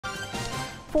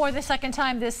For the second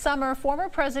time this summer, former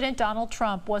President Donald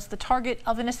Trump was the target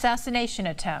of an assassination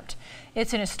attempt.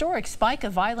 It's an historic spike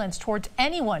of violence towards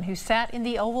anyone who sat in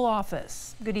the Oval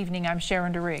Office. Good evening, I'm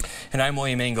Sharon DeRieg. And I'm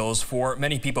William Ingalls. For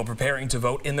many people preparing to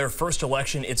vote in their first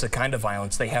election, it's a kind of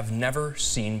violence they have never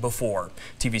seen before.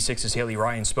 TV6's Haley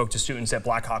Ryan spoke to students at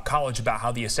Black Hawk College about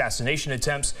how the assassination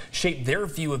attempts shaped their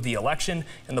view of the election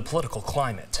and the political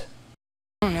climate.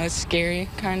 I don't know, it's scary,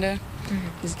 kind of.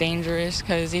 It's dangerous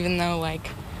because even though, like,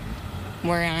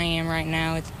 where I am right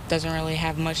now, it doesn't really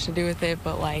have much to do with it,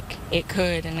 but, like, it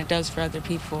could, and it does for other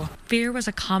people. Fear was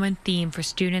a common theme for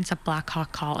students at Black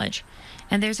Hawk College,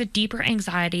 and there's a deeper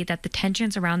anxiety that the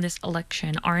tensions around this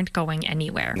election aren't going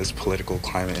anywhere. This political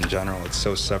climate in general, it's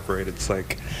so separated. It's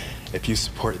like, if you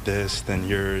support this, then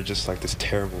you're just like this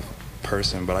terrible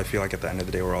person, but I feel like at the end of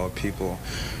the day, we're all people,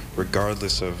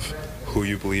 regardless of who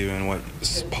you believe in, what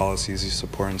policies you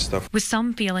support and stuff. With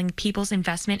some feeling people's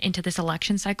investment into this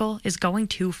election cycle is going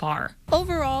too far.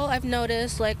 Overall, I've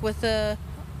noticed, like with the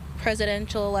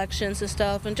presidential elections and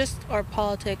stuff, and just our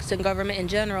politics and government in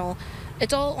general,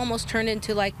 it's all almost turned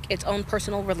into like its own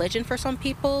personal religion for some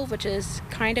people, which is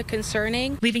kind of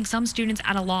concerning. Leaving some students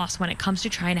at a loss when it comes to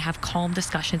trying to have calm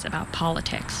discussions about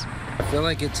politics. I feel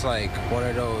like it's like one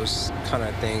of those kind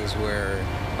of things where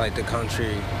like the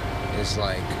country is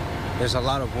like, there's a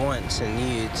lot of wants and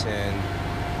needs, and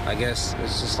I guess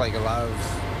it's just like a lot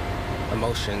of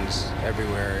emotions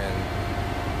everywhere,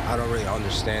 and I don't really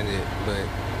understand it, but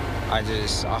I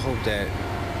hope that,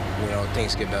 you know,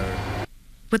 things get better.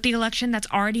 With the election that's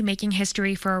already making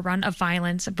history for a run of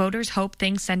violence, voters hope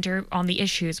things center on the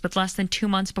issues with less than 2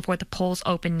 months before the polls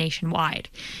open nationwide.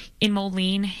 In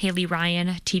Moline, Haley Ryan,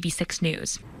 TV6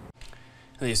 News.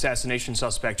 The assassination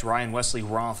suspect Ryan Wesley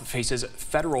Roth faces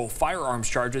federal firearms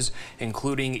charges,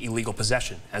 including illegal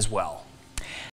possession as well.